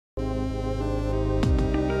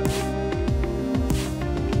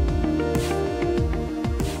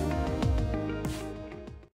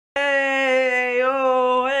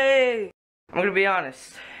I'm gonna be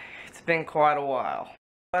honest, it's been quite a while.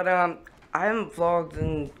 But I haven't vlogged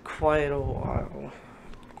in quite a while.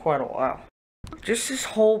 Just this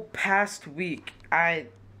whole past week, I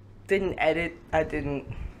didn't edit, I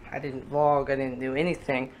didn't vlog, I didn't do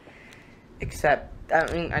anything. Except,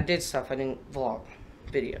 I mean, I did stuff, I didn't vlog,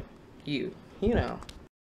 video, you know.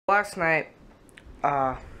 Last night,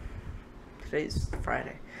 today's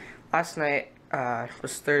Friday. Last night,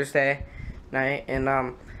 was Thursday night, and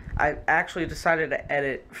I actually decided to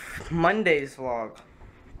edit Monday's vlog.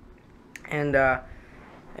 And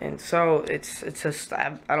so it's just,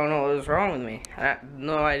 I don't know what was wrong with me. I have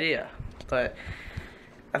no idea. But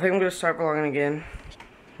I think I'm gonna start vlogging again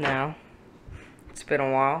now. It's been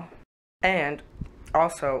a while. And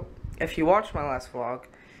also, if you watched my last vlog,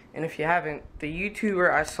 and if you haven't, the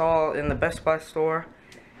YouTuber I saw in the Best Buy store,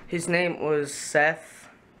 his name was Seth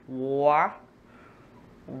Wallace.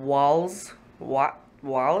 I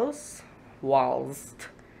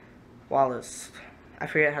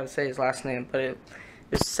forget how to say his last name, but it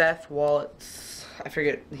is Seth Wallace. I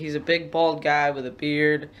forget. He's a big bald guy with a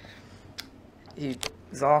beard. He's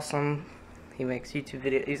awesome. He makes YouTube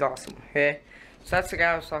videos. He's awesome. Okay, so that's the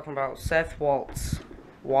guy I was talking about. Seth Wallets.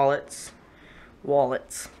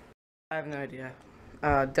 I have no idea.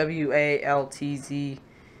 W-A-L-T-Z-E-R,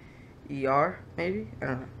 maybe? I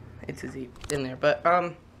don't know. It's a Z in there. But,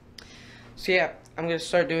 so yeah, I'm gonna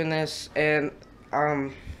start doing this, and,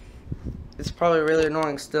 it's probably really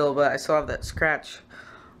annoying still, but I still have that scratch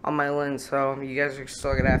on my lens, so you guys are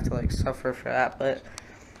still gonna have to, like, suffer for that. But,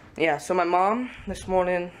 yeah, so my mom, this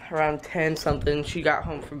morning, around 10 something, she got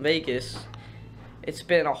home from Vegas. It's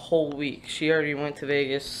been a whole week. She already went to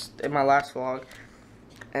Vegas in my last vlog.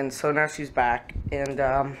 And so now she's back, and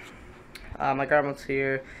my grandma's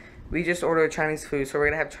here. We just ordered Chinese food, so we're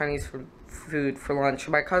gonna have Chinese food for lunch.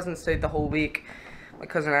 My cousin stayed the whole week. My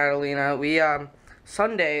cousin Adelina. We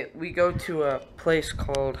Sunday we go to a place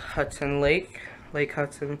called Hudson Lake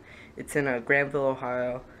Hudson. It's in Granville,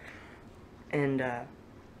 Ohio, and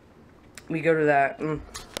we go to that.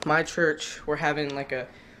 My church, we're having like a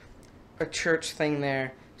church thing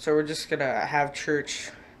there, so we're just gonna have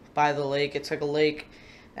church by the lake. It's like a lake.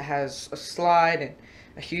 It has a slide and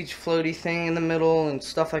a huge floaty thing in the middle and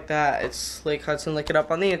stuff like that. It's Lake Hudson. Look it up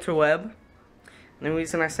on the interweb. And the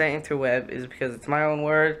reason I say interweb is because it's my own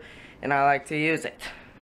word and I like to use it.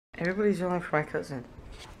 Everybody's yelling for my cousin.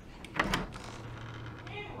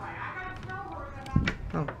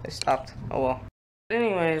 Oh, they stopped. Oh well. But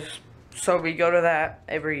anyways, so we go to that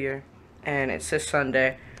every year, and it's this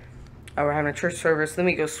Sunday. We're having a church service. Then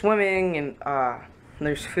we go swimming, and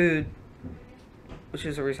there's food, which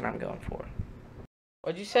is the reason I'm going for.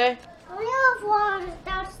 What'd you say? We have water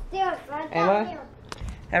downstairs. Am I?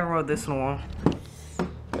 Haven't rode this in a while.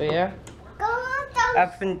 But yeah. Go on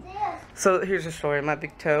downstairs. So here's the story. My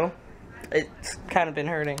big toe, it's kind of been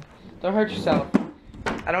hurting. Don't hurt yourself.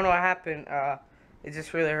 I don't know what happened. It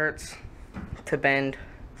just really hurts to bend.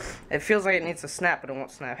 It feels like it needs to snap, but it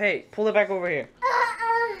won't snap. Hey, pull it back over here.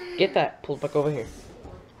 Get that. Pull it back over here.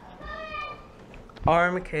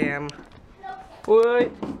 Arm cam.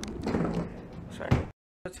 What? Sorry.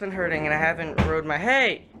 It's been hurting, and I haven't rode my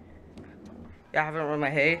hay. Yeah, I haven't rode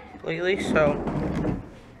my hay lately, so.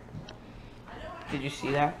 Did you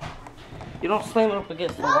see that? You don't slam it up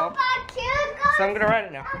against the wall. So I'm gonna ride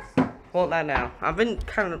it now. Well, not now. I've been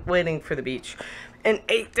kind of waiting for the beach. In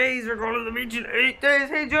 8 days, we're going to the beach in 8 days.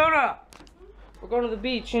 Hey, Jonah! We're going to the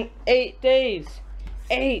beach in 8 days.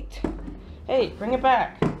 8. Hey, bring it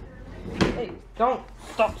back. Hey, don't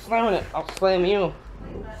stop slamming it. I'll slam you.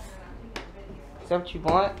 Is that what you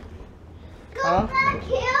want? Huh? Go back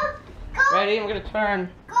here. Go. Ready? I'm gonna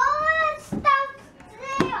turn. Go downstairs.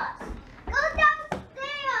 Go downstairs.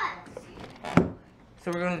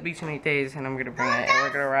 So we're going to the beach in 8 days, and I'm gonna bring it, and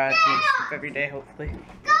we're gonna ride the beach every day, hopefully.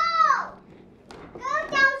 Go. Go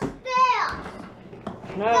downstairs.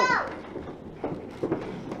 No.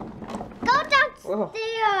 Go downstairs. Whoa.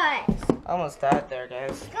 I almost died there,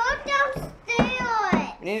 guys. Go downstairs.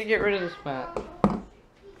 We need to get rid of this mat. Go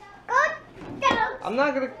downstairs. I'm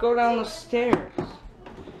not gonna go down the stairs.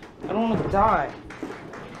 I don't want to die.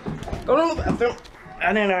 Go to the bathroom.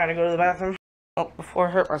 I didn't know how to go to the bathroom. Oh, before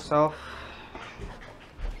I hurt myself.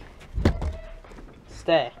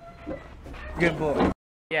 Stay. Good boy.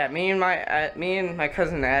 Yeah, me and my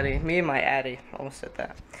cousin Addie, almost said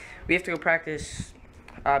that. We have to go practice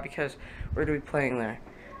because we're gonna be playing there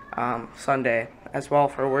Sunday as well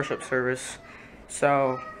for a worship service.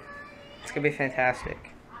 So it's gonna be fantastic.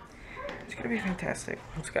 It's gonna be fantastic.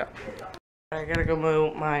 Let's go. I gotta go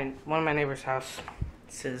mow one of my neighbor's house.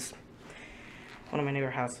 This is one of my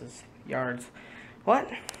neighbor houses, yards. What?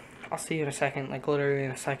 I'll see you in a second, like literally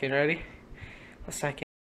in a second. Ready? A second.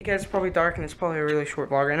 You guys, it's probably dark and it's probably a really short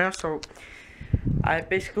vlog right now, so I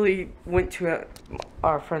basically went to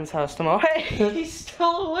our friend's house tomorrow. Hey, he's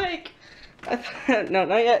still awake. No,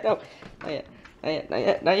 not yet. No, not yet. Not yet. Not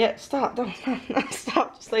yet. Not yet. Stop. Don't.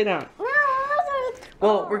 Stop. Just lay down.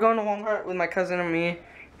 Well, we're going to Walmart with my cousin and me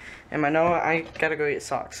and my Noah. I gotta go get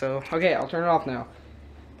socks. So okay, I'll turn it off now.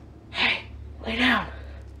 Hey, lay down.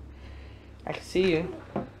 I can see you.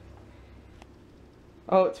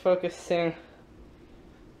 Oh, it's focusing.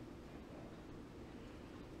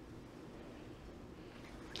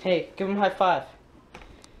 Hey, give him a high five.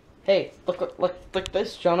 Hey, look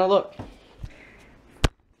this, Jonah, look.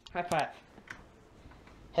 High five.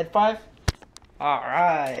 Head five?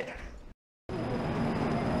 Alright.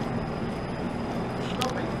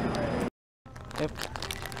 Yep.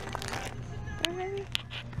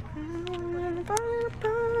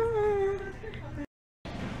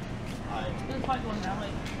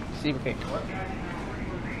 Zebra cake.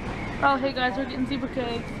 Oh, hey guys, we're getting zebra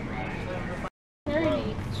cakes. Very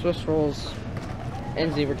neat. Swiss rolls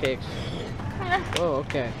and zebra cakes. Oh,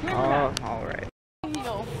 okay. Alright.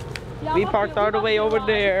 We parked all the way over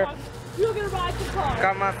there. You're gonna ride the car.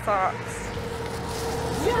 Got my socks.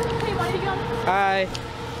 You have to pay money to go? Hi.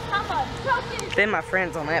 How much? They're my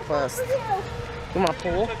friends on that bus. For you. You want to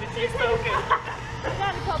pool? I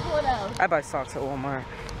got a couple of those. I buy socks at Walmart.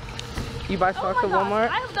 You buy socks Oh at my gosh, Walmart?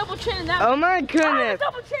 I have a double chin in that. Oh my I have goodness. a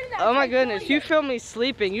double chin in that. Oh my goodness. You filmed me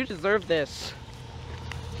sleeping. You deserve this.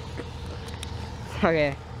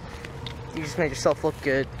 Okay. You just made yourself look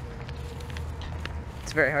good.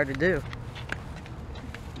 It's very hard to do.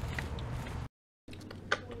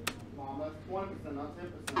 Mom, that's 20%, not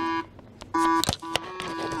 10%.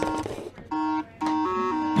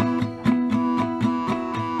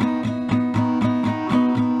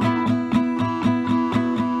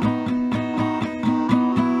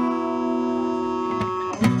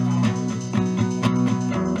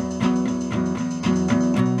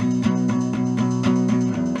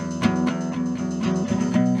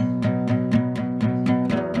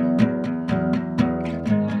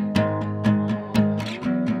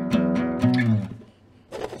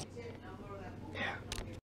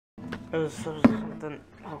 It was something.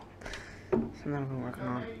 Oh, something I've been working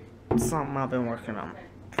on. Something I've been working on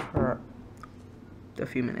for a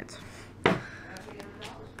few minutes.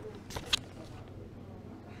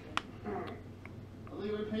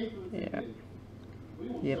 Yeah.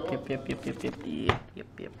 Yep.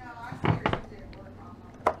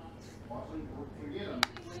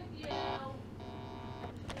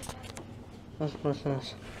 Listen.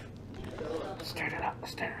 Let's turn it up.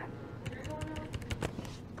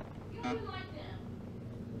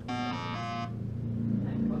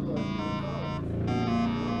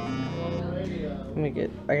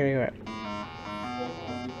 I gotta go right.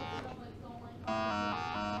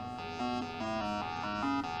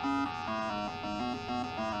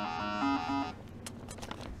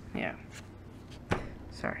 Yeah.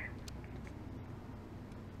 Sorry.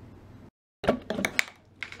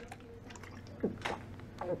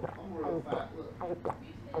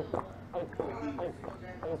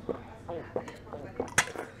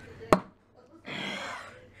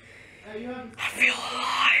 I feel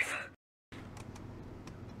alive.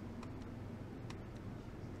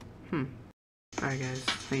 Alright guys,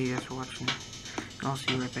 thank you guys for watching. And I'll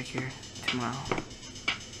see you right back here tomorrow.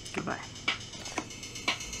 Goodbye.